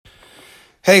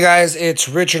Hey guys, it's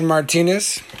Richard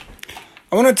Martinez.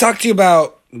 I want to talk to you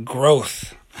about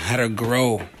growth, how to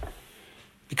grow.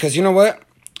 Because you know what?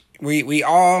 We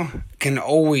all can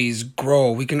always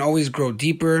grow. We can always grow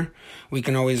deeper. We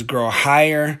can always grow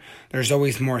higher. There's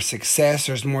always more success.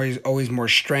 There's always more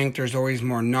strength. There's always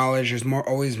more knowledge.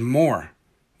 Always more.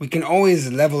 We can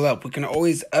always level up. We can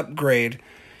always upgrade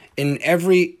in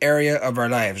every area of our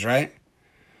lives, right?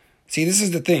 See, this is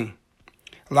the thing.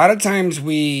 A lot of times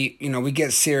we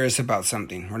get serious about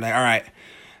something. We're like, all right,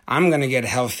 I'm going to get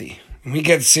healthy. And we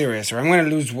get serious, or I'm going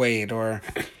to lose weight, or,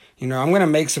 I'm going to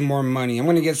make some more money. I'm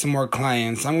going to get some more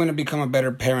clients. I'm going to become a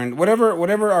better parent.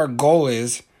 Whatever our goal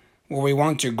is, where we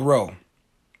want to grow,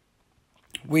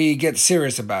 we get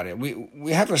serious about it.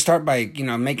 We have to start by,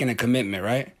 making a commitment,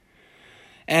 right?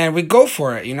 And we go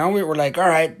for it, we're like, all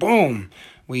right, boom.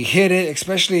 We hit it,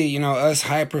 especially, us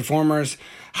high performers,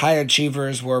 high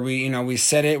achievers, where we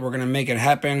set it, we're going to make it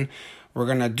happen, we're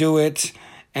going to do it,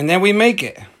 and then we make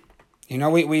it.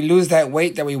 We lose that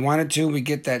weight that we wanted to, we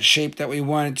get that shape that we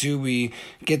wanted to, we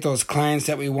get those clients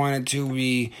that we wanted to,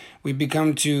 we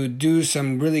become to do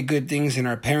some really good things in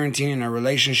our parenting, in our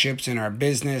relationships, in our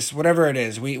business, whatever it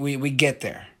is, we get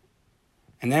there.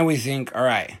 And then we think, all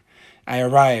right, I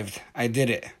arrived, I did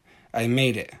it, I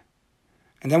made it.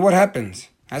 And then what happens?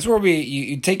 That's where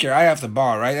you take your eye off the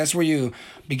ball, right? That's where you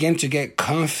begin to get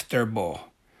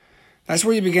comfortable. That's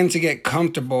where you begin to get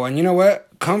comfortable. And you know what?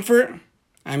 Comfort,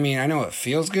 I know it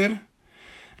feels good.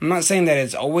 I'm not saying that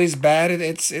it's always bad.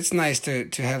 It's nice to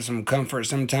have some comfort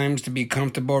sometimes, to be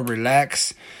comfortable,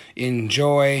 relax,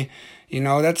 enjoy.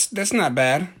 That's not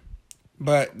bad.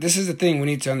 But this is the thing we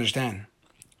need to understand.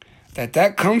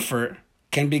 That comfort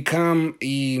can become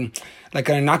like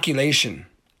an inoculation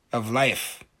of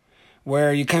life,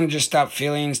 where you kind of just stop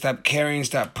feeling, stop caring,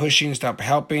 stop pushing, stop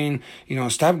helping,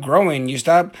 stop growing, you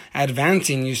stop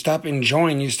advancing, you stop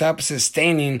enjoying, you stop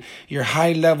sustaining your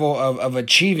high level of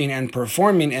achieving and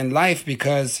performing in life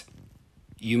because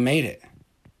you made it.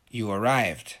 You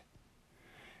arrived.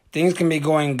 Things can be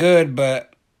going good,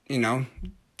 but,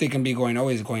 they can be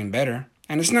always going better.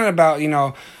 And it's not about,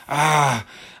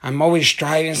 I'm always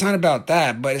striving. It's not about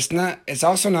that, but it's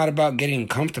also not about getting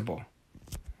comfortable.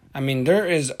 There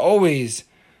is always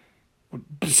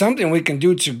something we can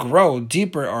do to grow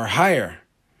deeper or higher.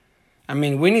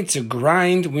 We need to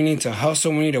grind, we need to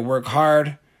hustle, we need to work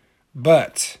hard.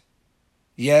 But,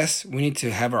 yes, we need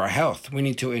to have our health. We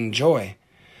need to enjoy.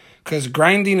 Because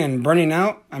grinding and burning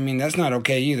out, that's not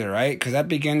okay either, right? Because that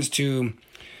begins to,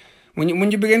 when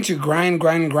you begin to grind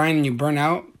and you burn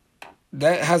out,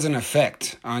 that has an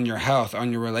effect on your health,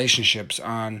 on your relationships,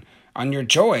 on your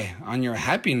joy, on your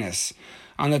happiness,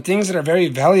 on the things that are very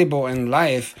valuable in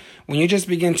life. When you just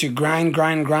begin to grind,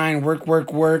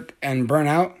 work, and burn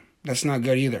out, that's not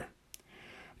good either.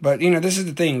 But, this is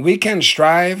the thing. We can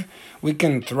strive, we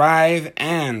can thrive,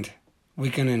 and we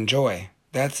can enjoy.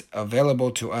 That's available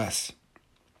to us.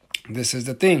 This is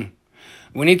the thing.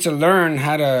 We need to learn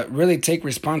how to really take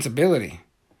responsibility.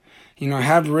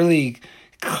 Have really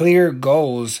clear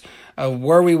goals of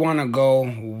where we want to go,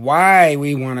 why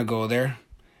we want to go there,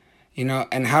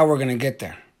 and how we're going to get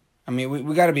there.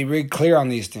 We got to be really clear on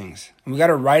these things. We got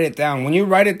to write it down. When you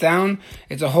write it down,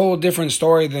 it's a whole different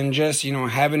story than just,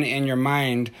 having it in your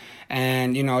mind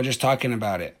and, just talking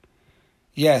about it.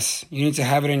 Yes, you need to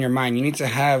have it in your mind. You need to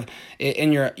have it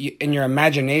in your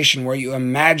imagination, where you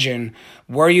imagine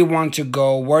where you want to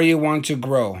go, where you want to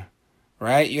grow.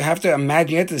 Right? You have to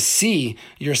imagine, you have to see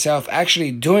yourself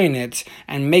actually doing it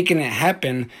and making it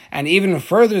happen. And even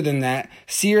further than that,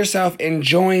 see yourself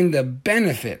enjoying the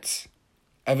benefits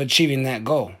of achieving that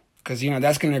goal. Because,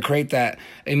 that's going to create that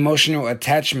emotional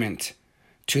attachment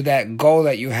to that goal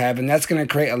that you have. And that's going to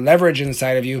create a leverage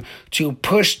inside of you to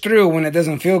push through when it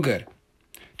doesn't feel good.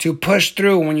 To push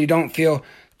through when you don't feel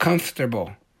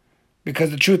comfortable.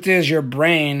 Because the truth is, your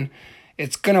brain,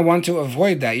 it's going to want to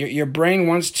avoid that. Your brain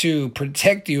wants to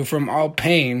protect you from all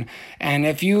pain. And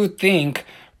if you think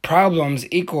problems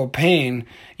equal pain,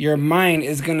 your mind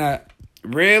is going to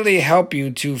really help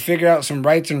you to figure out some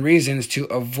rights and reasons to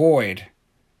avoid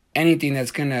anything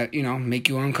that's going to, make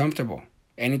you uncomfortable.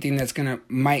 Anything that's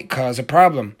might cause a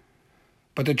problem.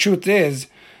 But the truth is,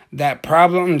 that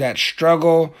problem, that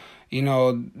struggle,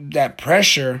 that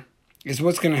pressure is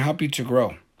what's going to help you to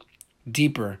grow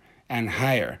deeper and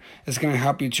higher. It's going to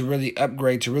help you to really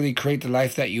upgrade, to really create the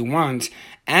life that you want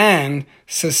and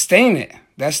sustain it.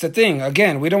 That's the thing.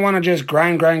 Again, we don't want to just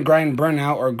grind, burn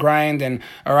out, or grind and,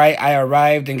 all right, I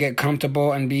arrived and get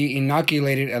comfortable and be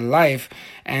inoculated at life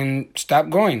and stop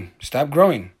growing.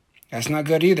 That's not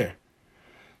good either.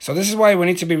 So this is why we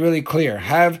need to be really clear.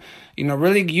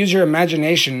 Really use your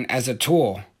imagination as a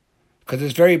tool, because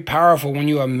it's very powerful when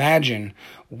you imagine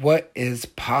what is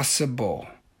possible,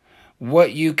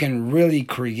 what you can really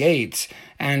create.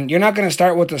 And you're not going to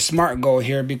start with a SMART goal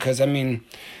here, because,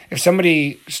 if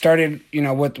somebody started,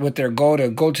 with their goal to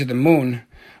go to the moon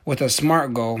with a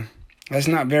SMART goal, that's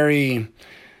not very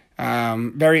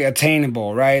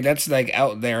attainable, right? That's like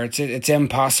out there. It's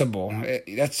impossible.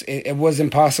 It was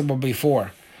impossible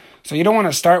before. So you don't want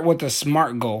to start with a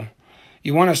SMART goal.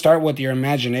 You want to start with your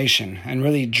imagination and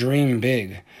really dream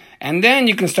big. And then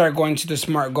you can start going to the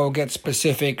SMART goal, get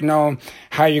specific, know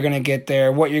how you're going to get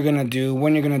there, what you're going to do,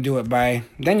 when you're going to do it by.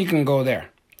 Then you can go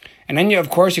there. And then, of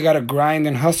course, you got to grind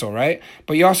and hustle, right?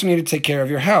 But you also need to take care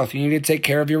of your health. You need to take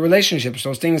care of your relationships,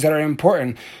 those things that are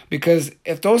important. Because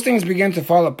if those things begin to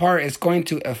fall apart, it's going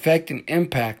to affect and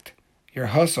impact your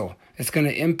hustle. It's going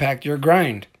to impact your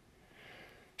grind.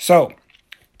 So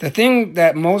the thing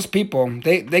that most people,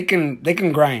 they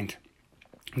can grind.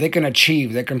 They can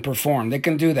achieve. They can perform. They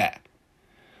can do that.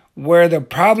 Where the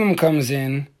problem comes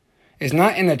in is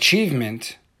not in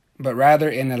achievement, but rather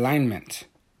in alignment.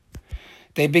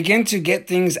 They begin to get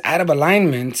things out of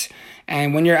alignment,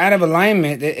 and when you're out of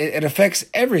alignment, it affects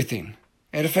everything.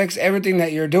 It affects everything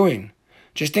that you're doing.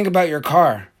 Just think about your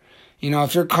car.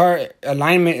 If your car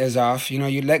alignment is off,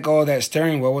 you let go of that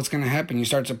steering wheel, what's going to happen? You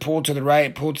start to pull to the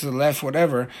right, pull to the left,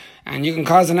 whatever, and you can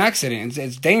cause an accident.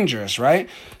 It's dangerous, right?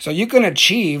 So you can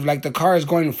achieve like the car is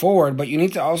going forward, but you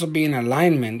need to also be in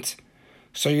alignment.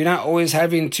 So you're not always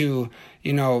having to,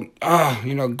 going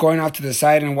off to the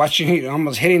side and watching,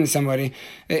 almost hitting somebody.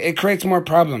 It creates more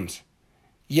problems.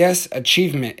 Yes,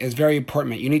 achievement is very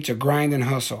important. You need to grind and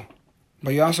hustle,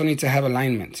 but you also need to have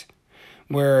alignment,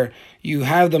 where you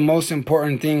have the most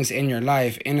important things in your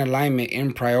life in alignment,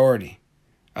 in priority.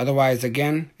 Otherwise,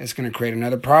 again, it's going to create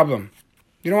another problem.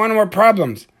 You don't want more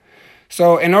problems.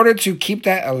 So in order to keep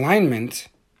that alignment,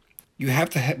 you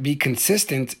have to be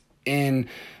consistent in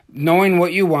knowing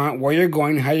what you want, where you're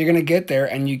going, how you're going to get there,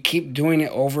 and you keep doing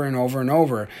it over and over and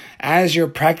over as you're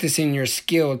practicing your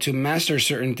skill to master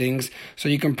certain things so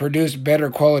you can produce better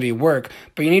quality work.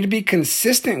 But you need to be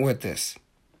consistent with this.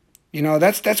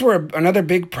 That's where another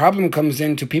big problem comes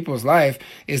into people's life,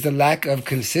 is the lack of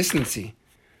consistency.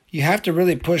 You have to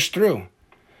really push through.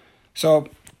 So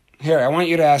here, I want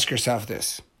you to ask yourself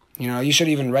this. You should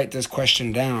even write this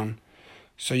question down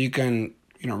so you can,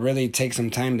 really take some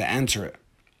time to answer it.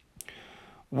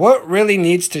 What really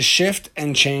needs to shift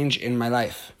and change in my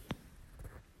life?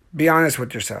 Be honest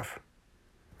with yourself.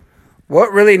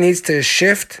 What really needs to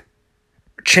shift,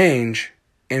 change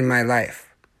in my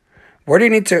life? Where do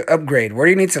you need to upgrade? Where do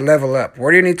you need to level up?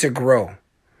 Where do you need to grow?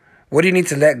 What do you need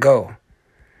to let go?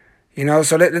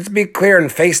 So let's be clear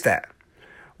and face that.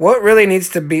 What really needs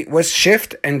to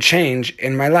shift and change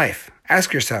in my life?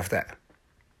 Ask yourself that.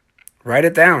 Write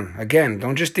it down. Again,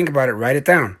 don't just think about it. Write it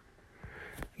down.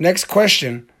 Next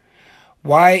question,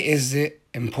 why is it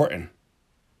important?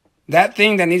 That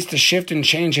thing that needs to shift and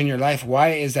change in your life, why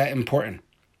is that important?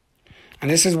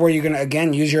 And this is where you're going to,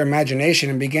 again, use your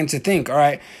imagination and begin to think, all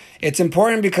right, it's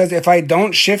important because if I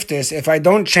don't shift this, if I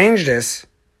don't change this,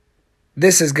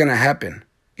 this is going to happen.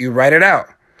 You write it out.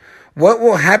 What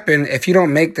will happen if you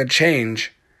don't make the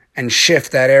change and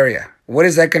shift that area? What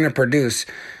is that going to produce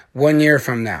 1 year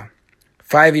from now,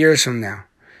 5 years from now,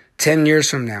 10 years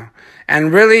from now?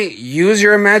 And really use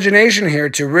your imagination here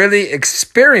to really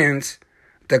experience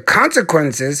the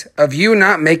consequences of you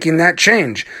not making that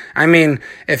change.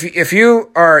 If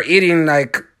you are eating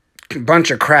like a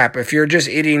bunch of crap, if you're just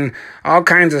eating all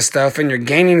kinds of stuff and you're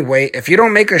gaining weight, if you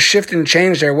don't make a shift and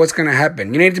change there, what's going to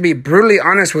happen? You need to be brutally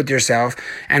honest with yourself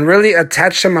and really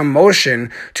attach some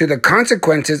emotion to the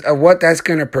consequences of what that's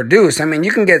going to produce.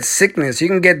 You can get sickness, you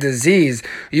can get disease,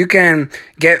 you can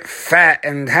get fat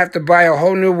and have to buy a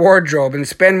whole new wardrobe and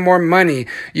spend more money.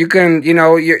 You can,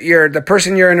 you're the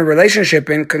person you're in a relationship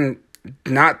in can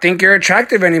not think you're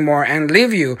attractive anymore and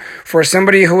leave you for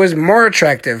somebody who is more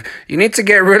attractive. You need to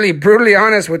get really brutally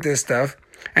honest with this stuff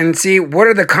and see what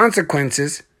are the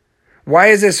consequences. Why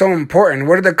is it so important?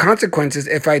 What are the consequences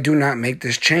if I do not make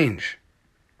this change?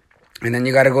 And then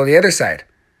you got to go the other side.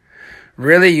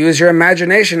 Really use your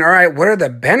imagination. All right, what are the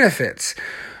benefits?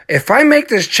 If I make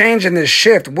this change and this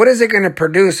shift, what is it going to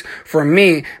produce for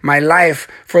me, my life,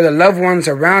 for the loved ones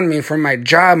around me, for my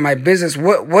job, my business?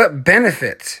 What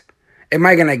benefits am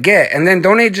I going to get? And then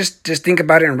don't just think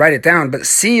about it and write it down, but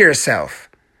see yourself.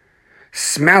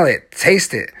 Smell it,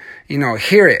 taste it,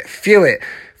 hear it, feel it.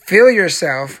 Feel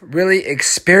yourself really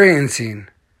experiencing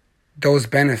those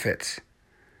benefits.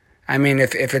 I mean,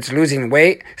 if it's losing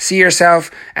weight, see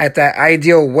yourself at that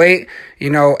ideal weight,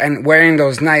 and wearing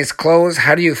those nice clothes.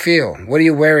 How do you feel? What are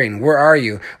you wearing? Where are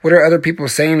you? What are other people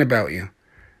saying about you?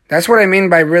 That's what I mean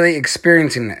by really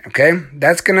experiencing it, okay?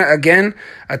 That's going to, again,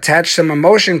 attach some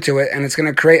emotion to it, and it's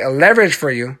going to create a leverage for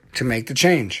you to make the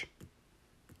change.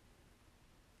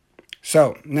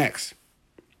 So, next.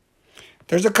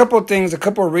 There's a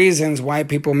couple reasons why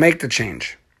people make the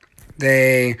change.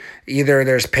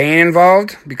 There's pain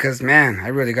involved, because, man, I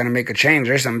really got to make a change.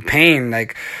 There's some pain, I'm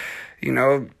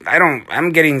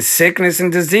getting sickness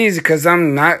and disease because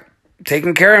I'm not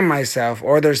taking care of myself,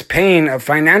 or there's pain, a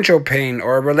financial pain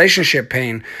or a relationship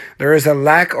pain. There is a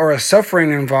lack or a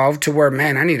suffering involved to where,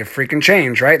 man, I need a freaking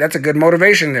change, right? That's a good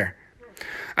motivation there.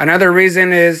 Another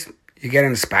reason is you get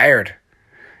inspired.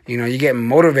 You get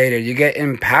motivated, you get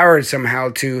empowered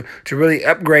somehow to really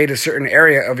upgrade a certain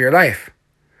area of your life.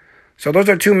 So those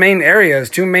are two main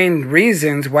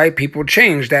reasons why people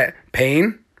change: that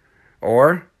pain,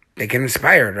 or they get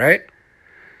inspired, right?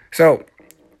 So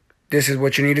this is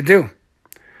what you need to do.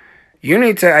 You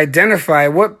need to identify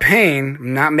what pain,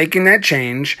 not making that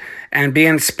change, and be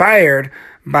inspired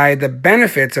by the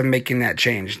benefits of making that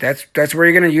change. That's where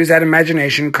you're going to use that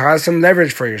imagination, cause some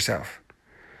leverage for yourself.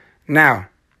 Now,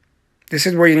 this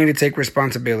is where you need to take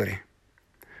responsibility.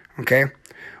 Okay?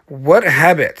 What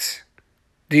habits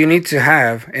do you need to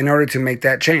have in order to make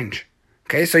that change?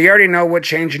 Okay, so you already know what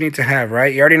change you need to have,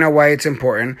 right? You already know why it's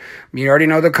important. You already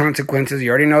know the consequences. You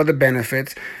already know the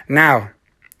benefits. Now,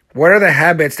 what are the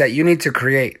habits that you need to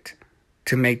create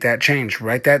to make that change?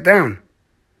 Write that down.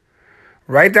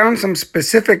 Write down some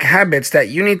specific habits that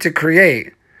you need to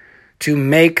create to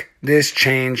make this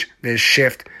change, this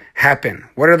shift happen.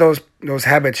 What are those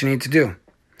habits you need to do?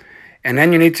 And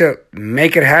then you need to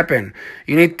make it happen.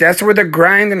 That's where the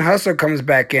grind and hustle comes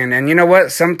back in. And you know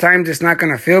what? Sometimes it's not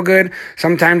going to feel good.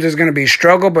 Sometimes there's going to be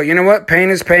struggle. But you know what? Pain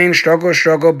is pain, struggle is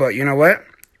struggle. But you know what?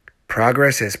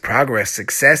 Progress is progress.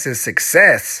 Success is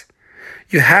success.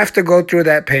 You have to go through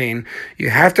that pain. You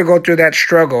have to go through that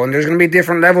struggle. And there's going to be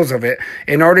different levels of it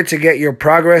in order to get your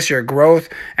progress, your growth,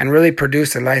 and really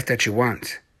produce the life that you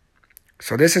want.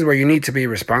 So this is where you need to be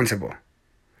responsible.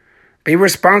 Be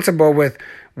responsible with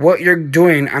what you're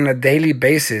doing on a daily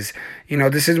basis.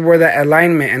 This is where that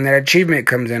alignment and that achievement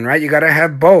comes in, right? You got to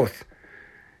have both.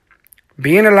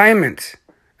 Be in alignment.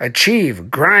 Achieve,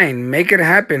 grind, make it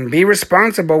happen. Be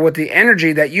responsible with the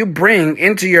energy that you bring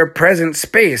into your present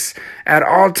space at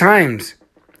all times.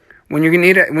 When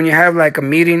you have like a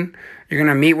meeting, you're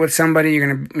going to meet with somebody,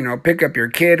 you're going to, pick up your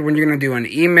kid, when you're going to do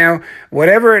an email,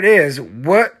 whatever it is,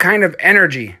 what kind of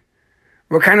energy,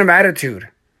 what kind of attitude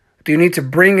do you need to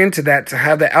bring into that to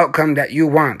have the outcome that you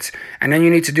want? And then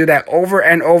you need to do that over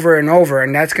and over and over,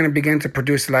 and that's going to begin to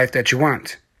produce the life that you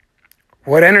want.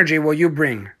 What energy will you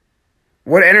bring?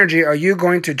 What energy are you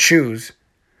going to choose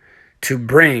to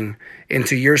bring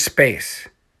into your space?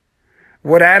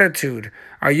 What attitude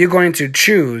are you going to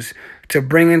choose to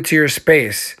bring into your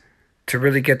space to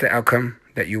really get the outcome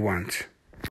that you want?